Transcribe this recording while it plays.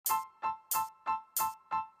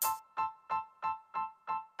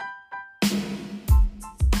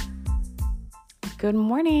Good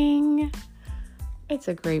morning. It's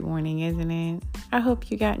a great morning, isn't it? I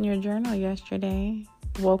hope you got in your journal yesterday.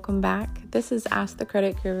 Welcome back. This is Ask the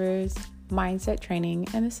Credit Guru's Mindset Training,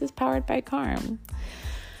 and this is powered by Calm.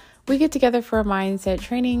 We get together for a mindset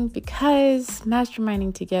training because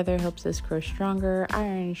masterminding together helps us grow stronger.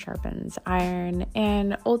 Iron sharpens iron,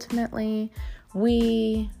 and ultimately,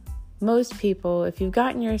 most people, if you've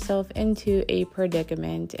gotten yourself into a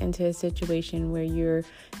predicament, into a situation where you're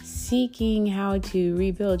seeking how to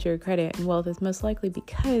rebuild your credit and wealth, is most likely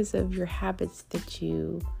because of your habits that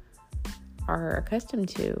you are accustomed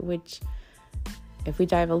to, which, if we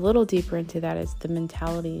dive a little deeper into that, is the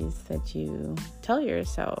mentalities that you tell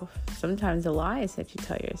yourself, sometimes the lies that you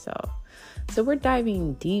tell yourself. So we're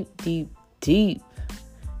diving deep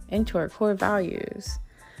into our core values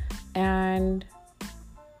and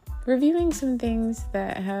reviewing some things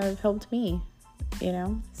that have helped me,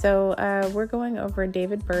 So we're going over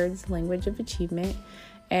David Bird's Language of Achievement.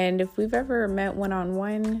 And if we've ever met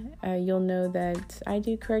one-on-one, you'll know that I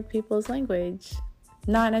do correct people's language.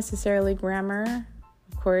 Not necessarily grammar,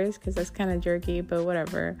 of course, because that's kind of jerky, but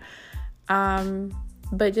whatever.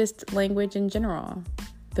 But just language in general.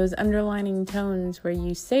 Those underlining tones where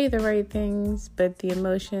you say the right things, but the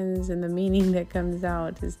emotions and the meaning that comes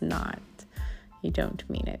out is not. You don't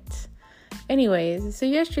mean it. Anyways, so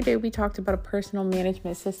yesterday we talked about a personal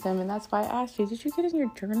management system, and that's why I asked you, did you get in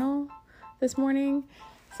your journal this morning?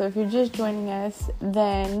 So if you're just joining us,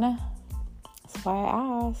 then that's why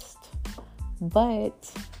I asked.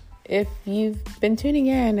 But if you've been tuning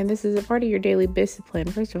in and this is a part of your daily discipline,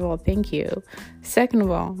 first of all, thank you. Second of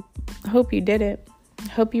all, I hope you did it. I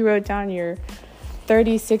hope you wrote down your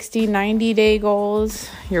 30, 60, 90-day goals,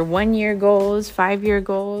 your 1-year goals, 5-year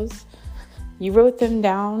goals. You wrote them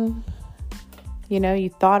down, you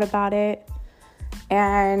thought about it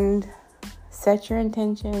and set your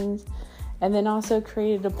intentions, and then also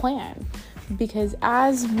created a plan. Because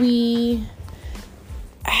as we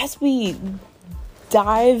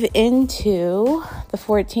dive into the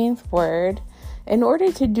 14th word, in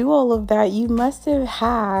order to do all of that, you must have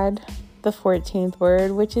had the 14th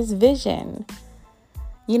word, which is vision.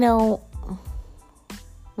 We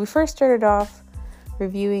first started off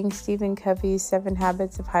reviewing Stephen Covey's 7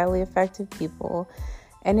 Habits of Highly Effective People.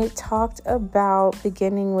 And it talked about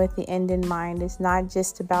beginning with the end in mind. It's not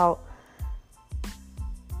just about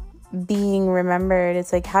being remembered.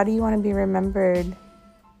 It's like, how do you want to be remembered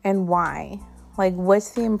and why? Like, what's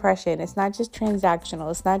the impression? It's not just transactional.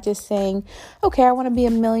 It's not just saying, okay, I want to be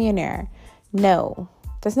a millionaire. No,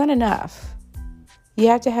 that's not enough. You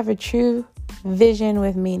have to have a true vision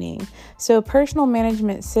with meaning. So a personal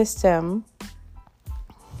management system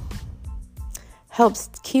helps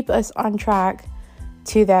keep us on track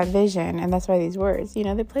to that vision. And that's why these words,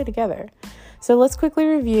 they play together. So let's quickly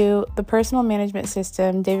review the personal management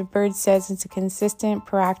system. David Bird says it's a consistent,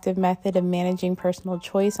 proactive method of managing personal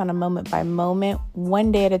choice on a moment-by-moment,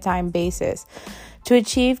 one day at a time basis. To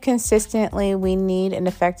achieve consistently, we need an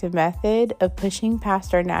effective method of pushing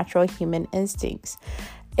past our natural human instincts.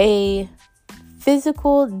 A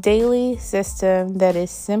physical daily system that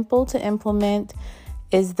is simple to implement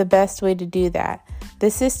is the best way to do that.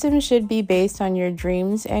 The system should be based on your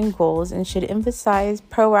dreams and goals and should emphasize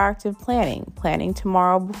proactive planning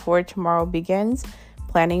tomorrow before tomorrow begins,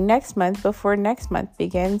 planning next month before next month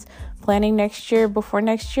begins, planning next year before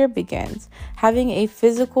next year begins. Having a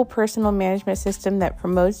physical personal management system that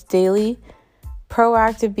promotes daily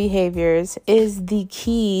proactive behaviors is the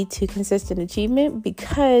key to consistent achievement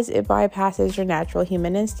because it bypasses your natural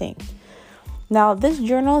human instinct. Now, this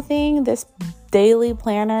journal thing, this daily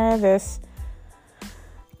planner, this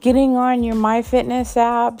getting on your MyFitness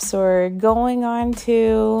apps or going on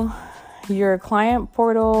to your client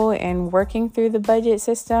portal and working through the budget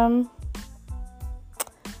system,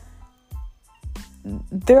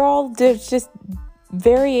 they're all just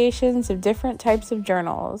variations of different types of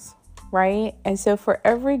journals, right? And so for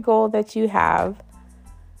every goal that you have,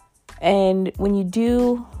 and when you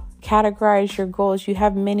do categorize your goals, you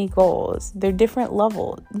have many goals. They're different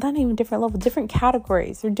level, not even different level, different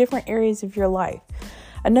categories. They're different areas of your life.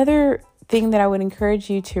 Another thing that I would encourage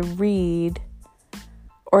you to read,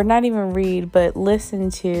 or not even read, but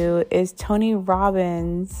listen to, is Tony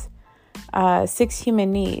Robbins' 6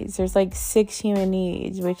 Human Needs. There's 6 human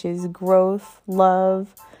needs, which is growth,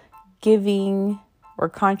 love, giving, or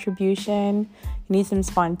contribution. You need some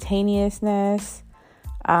spontaneousness.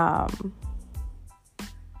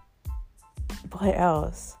 What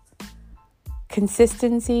else?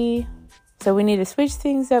 Consistency. So we need to switch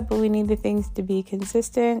things up, but we need the things to be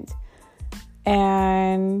consistent.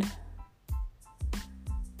 And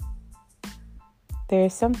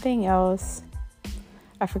there's something else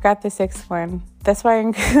I forgot the sixth one. That's why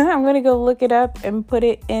I'm going to go look it up and put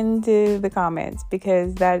it into the comments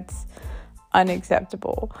because that's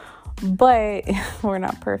unacceptable. But we're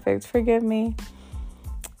not perfect. Forgive me.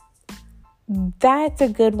 That's a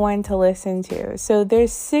good one to listen to. So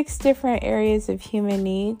there's 6 different areas of human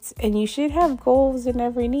needs, and you should have goals in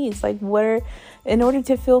every needs. Like in order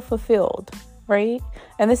to feel fulfilled, right?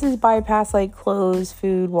 And this is bypass like clothes,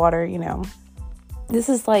 food, water, This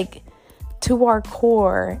is like to our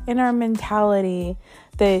core, in our mentality,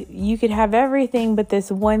 that you could have everything but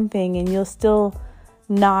this one thing and you'll still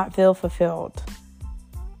not feel fulfilled.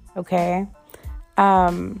 Okay?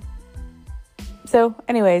 So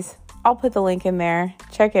anyways, I'll put the link in there.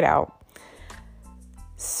 Check it out.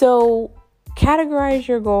 So categorize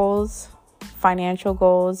your goals: financial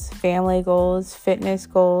goals, family goals, fitness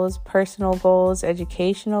goals, personal goals,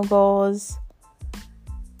 educational goals.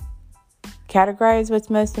 Categorize what's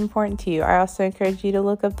most important to you. I also encourage you to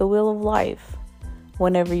look up the Wheel of Life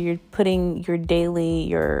whenever you're putting your daily,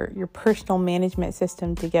 your personal management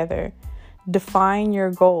system together. Define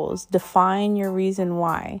your goals. Define your reason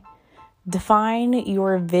why. Define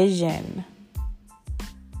your vision.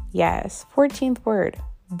 Yes, 14th word,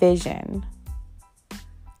 vision.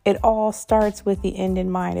 It all starts with the end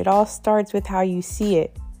in mind. It all starts with how you see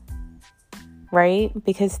it, right?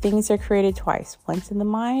 Because things are created twice, once in the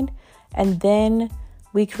mind, and then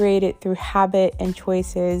we create it through habit and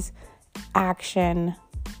choices, action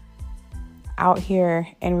out here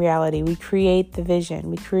in reality. We create the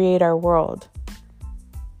vision. We create our world.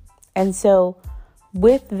 And so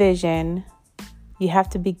with vision, you have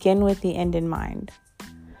to begin with the end in mind.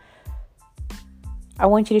 I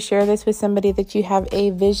want you to share this with somebody that you have a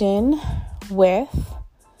vision with.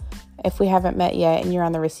 If we haven't met yet and you're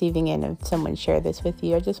on the receiving end of someone share this with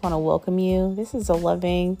you, I just want to welcome you. This is a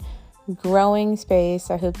loving, growing space.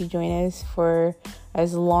 I hope you join us for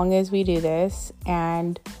as long as we do this,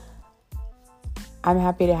 and I'm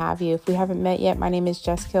happy to have you. If we haven't met yet, my name is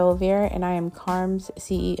Jessica Oliveira and I am Carm's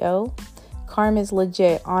CEO. Carm is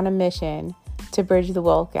legit on a mission to bridge the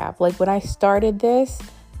wealth gap. Like when I started this,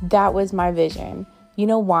 that was my vision. You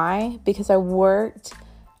know why? Because I worked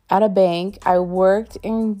at a bank. I worked at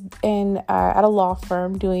a law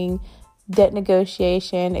firm doing debt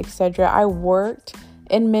negotiation, etc. I worked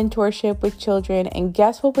in mentorship with children. And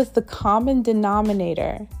guess what was the common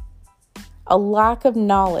denominator? A lack of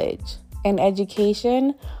knowledge and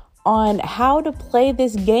education on how to play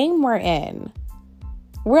this game we're in.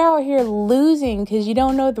 We're out here losing because you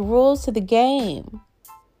don't know the rules to the game,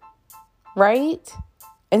 right?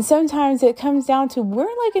 And sometimes it comes down to we're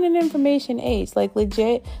like in an information age, like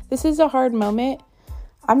legit. This is a hard moment.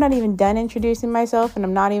 I'm not even done introducing myself and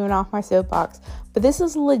I'm not even off my soapbox, but this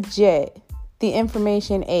is legit the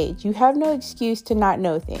information age. You have no excuse to not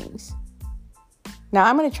know things. Now,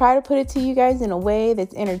 I'm going to try to put it to you guys in a way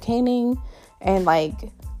that's entertaining and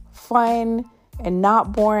like fun and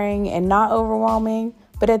not boring and not overwhelming.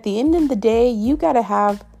 But at the end of the day, you got to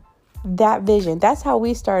have that vision. That's how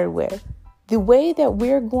we started with. The way that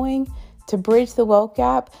we're going to bridge the wealth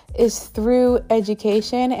gap is through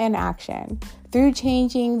education and action, through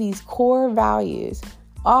changing these core values.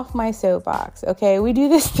 Off my soapbox, okay? We do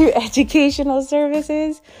this through educational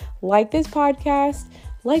services like this podcast,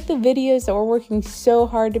 like the videos that we're working so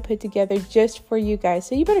hard to put together just for you guys.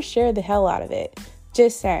 So you better share the hell out of it.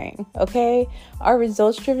 Just saying, okay? Our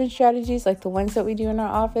results-driven strategies like the ones that we do in our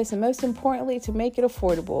office, and most importantly, to make it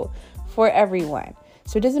affordable for everyone.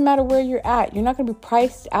 So it doesn't matter where you're at. You're not going to be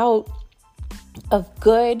priced out of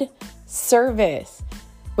good service.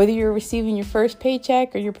 Whether you're receiving your first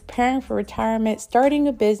paycheck or you're preparing for retirement, starting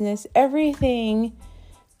a business, everything,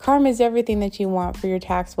 Karma is everything that you want for your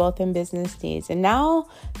tax, wealth, and business needs. And now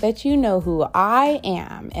that you know who I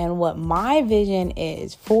am and what my vision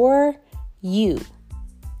is for you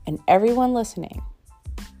and everyone listening,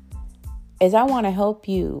 is I want to help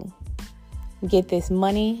you get this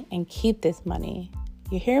money and keep this money.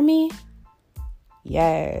 You hear me?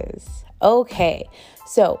 Yes. Okay.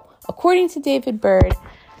 So, according to David Bird's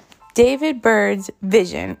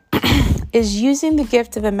vision is using the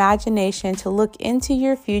gift of imagination to look into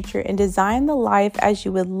your future and design the life as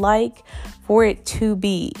you would like for it to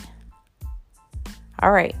be.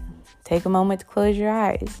 All right. Take a moment to close your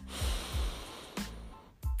eyes.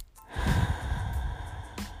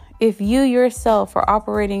 If you yourself are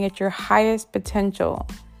operating at your highest potential,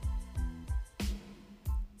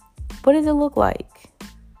 what does it look like?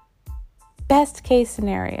 Best case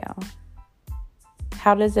scenario.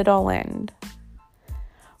 How does it all end?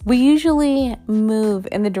 We usually move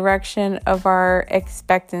in the direction of our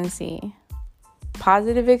expectancy.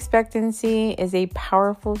 Positive expectancy is a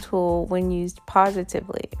powerful tool when used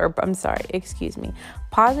positively.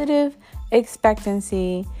 Positive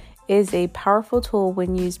expectancy is a powerful tool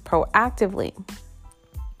when used proactively.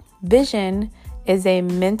 Vision is a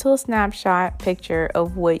mental snapshot picture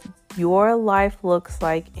of what your life looks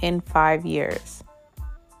like in 5 years.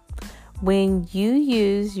 When you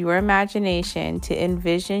use your imagination to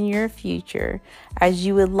envision your future as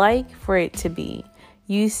you would like for it to be,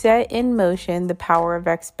 you set in motion the power of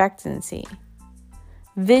expectancy.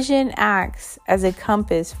 Vision acts as a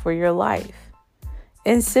compass for your life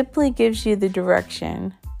and simply gives you the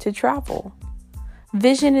direction to travel.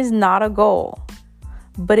 Vision is not a goal,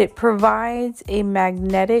 but it provides a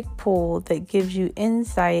magnetic pull that gives you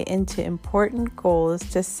insight into important goals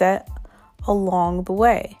to set along the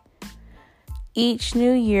way. Each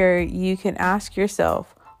new year, you can ask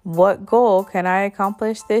yourself, what goal can I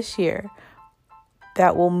accomplish this year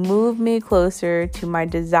that will move me closer to my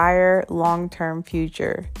desired long-term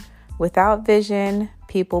future? Without vision,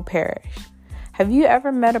 people perish. Have you ever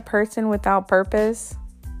met a person without purpose?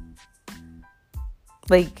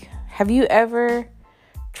 Have you ever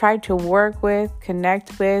tried to work with,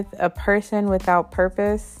 connect with a person without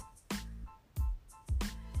purpose?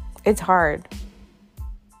 It's hard.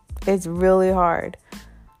 It's really hard.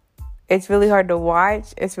 It's really hard to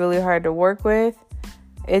watch. It's really hard to work with.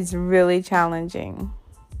 It's really challenging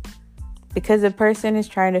because the person is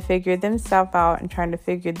trying to figure themselves out and trying to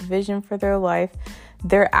figure the vision for their life.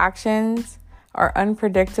 Their actions are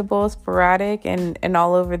unpredictable, sporadic, and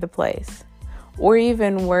all over the place. Or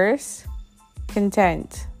even worse,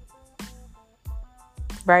 content.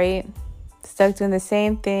 Right? Stuck doing the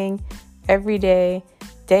same thing every day,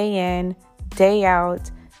 day in, day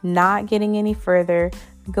out, not getting any further,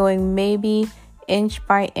 going maybe inch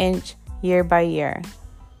by inch, year by year.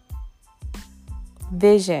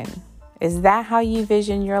 Vision. Is that how you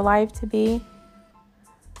vision your life to be?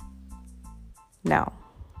 No.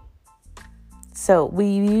 So we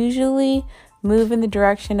usually move in the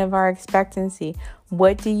direction of our expectancy.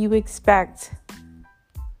 What do you expect?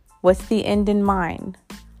 What's the end in mind?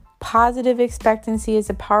 Positive expectancy is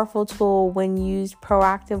a powerful tool when used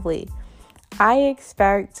proactively. I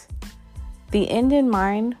expect the end in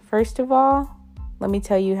mind. First of all, let me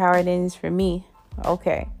tell you how it ends for me.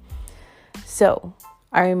 Okay. So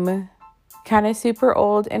I'm kind of super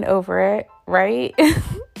old and over it, right?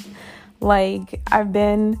 I've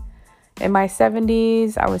been in my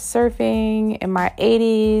 70s, I was surfing. In my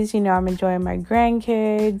 80s, I'm enjoying my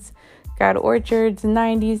grandkids. Got orchards,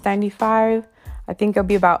 90s, 95. I think I'll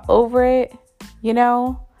be about over it,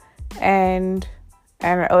 and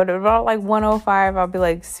about 105, I'll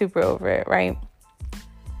be super over it, right?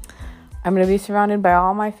 I'm going to be surrounded by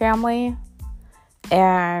all my family,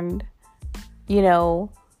 and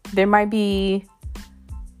there might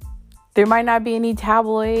not be any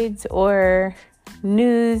tabloids or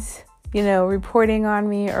news, reporting on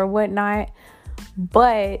me or whatnot,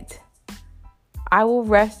 but I will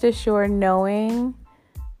rest assured knowing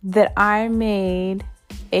that I made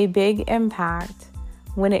a big impact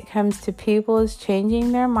when it comes to people's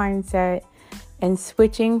changing their mindset and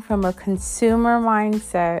switching from a consumer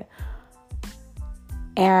mindset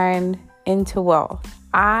and into wealth.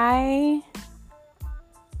 I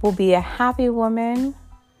will be a happy woman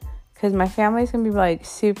because my family's going to be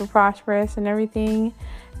super prosperous and everything.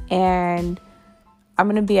 And I'm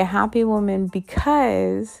going to be a happy woman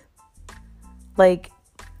because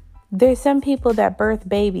there's some people that birth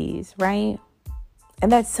babies, right?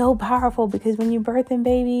 And that's so powerful because when you're birthing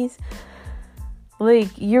babies,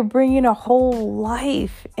 you're bringing a whole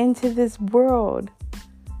life into this world.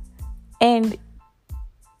 And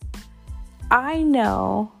I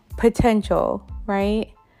know potential,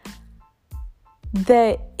 right?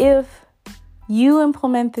 That if you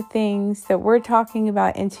implement the things that we're talking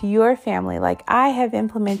about into your family, like I have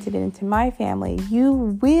implemented it into my family,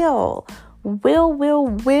 you will build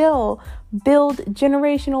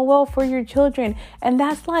generational wealth for your children. And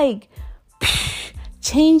that's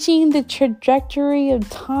changing the trajectory of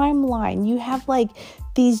timeline. You have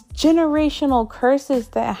these generational curses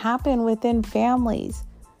that happen within families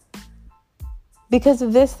because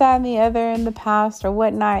of this, that, and the other in the past or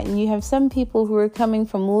whatnot. And you have some people who are coming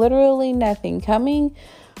from literally nothing,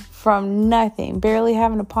 barely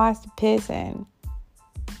having a pot to piss in,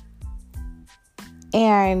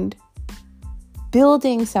 and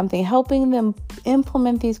building something, helping them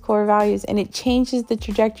implement these core values, and it changes the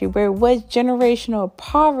trajectory. Where it was generational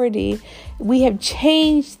poverty, we have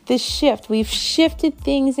changed the shift. We've shifted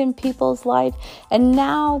things in people's life, and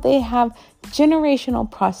now they have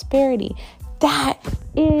generational prosperity. That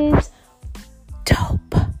is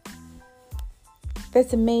dope.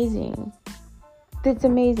 That's amazing. That's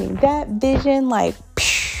amazing. That vision, like,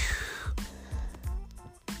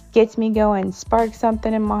 gets me going, sparks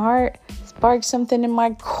something in my heart, sparks something in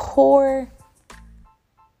my core.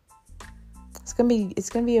 It's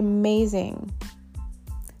gonna be amazing.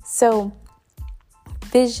 So,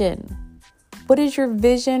 vision. What is your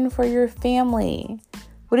vision for your family?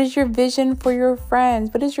 What is your vision for your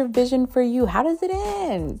friends? What is your vision for you? How does it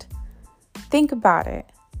end? Think about it.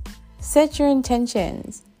 Set your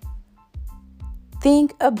intentions.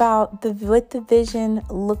 Think about what the vision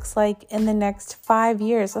looks like in the next 5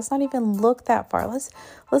 years. Let's not even look that far.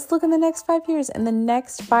 Let's look in the next 5 years. In the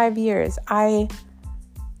next 5 years, I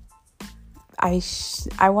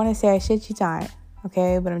want to say I shit you not,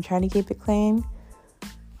 okay? But I'm trying to keep it clean.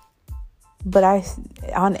 But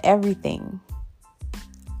on everything.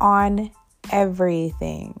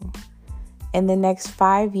 In the next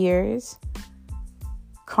 5 years,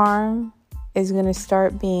 Carm is going to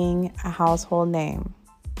start being a household name.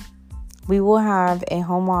 We will have a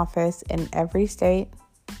home office in every state.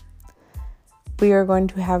 We are going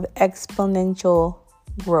to have exponential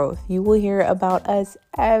growth. You will hear about us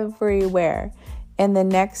everywhere. In the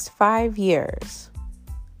next 5 years,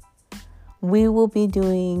 we will be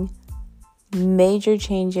doing major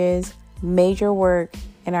changes, major work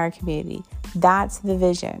in our community. That's the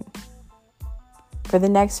vision. For the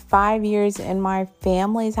next 5 years in my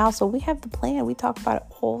family's household, we have the plan. We talk about it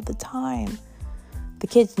all the time. The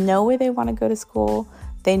kids know where they want to go to school.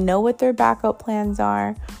 They know what their backup plans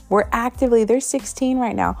are. They're 16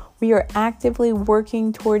 right now. We are actively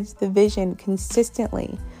working towards the vision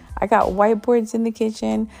consistently. I got whiteboards in the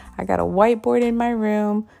kitchen. I got a whiteboard in my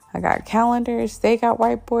room. I got calendars. They got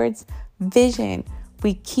whiteboards. Vision.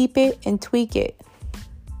 We keep it and tweak it.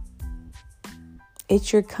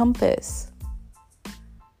 It's your compass.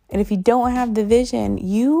 And if you don't have the vision,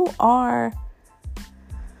 you're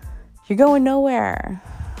going nowhere,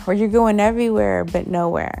 or you're going everywhere but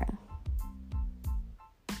nowhere.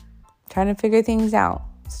 Trying to figure things out.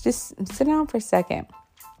 So just sit down for a second.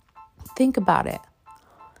 Think about it.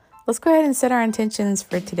 Let's go ahead and set our intentions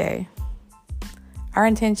for today. Our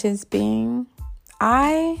intentions being,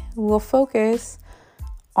 I will focus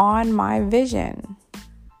on my vision.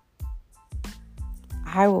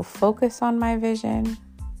 I will focus on my vision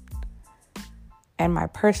and my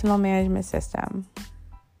personal management system.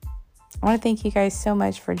 I want to thank you guys so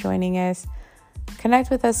much for joining us.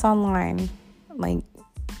 Connect with us online. Like,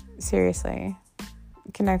 seriously,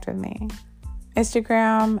 connect with me.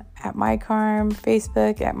 Instagram at MyCarm,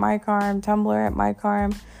 Facebook at MyCarm, Tumblr at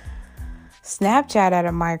MyCarm, Snapchat at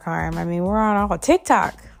MyCarm. I mean, we're on all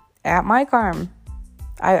TikTok at MyCarm.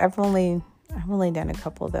 I've only done a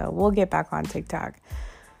couple though. We'll get back on TikTok.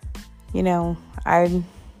 You know, I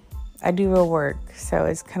do real work, so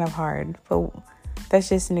it's kind of hard, but that's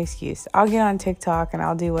just an excuse. I'll get on TikTok and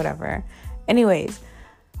I'll do whatever. Anyways,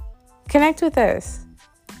 connect with us.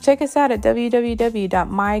 Check us out at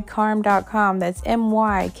www.mycarm.com. That's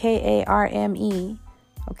MYKARME.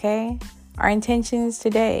 Okay? Our intentions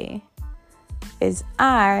today is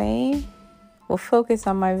I will focus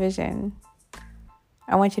on my vision.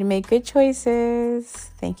 I want you to make good choices.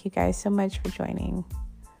 Thank you guys so much for joining.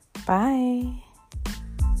 Bye.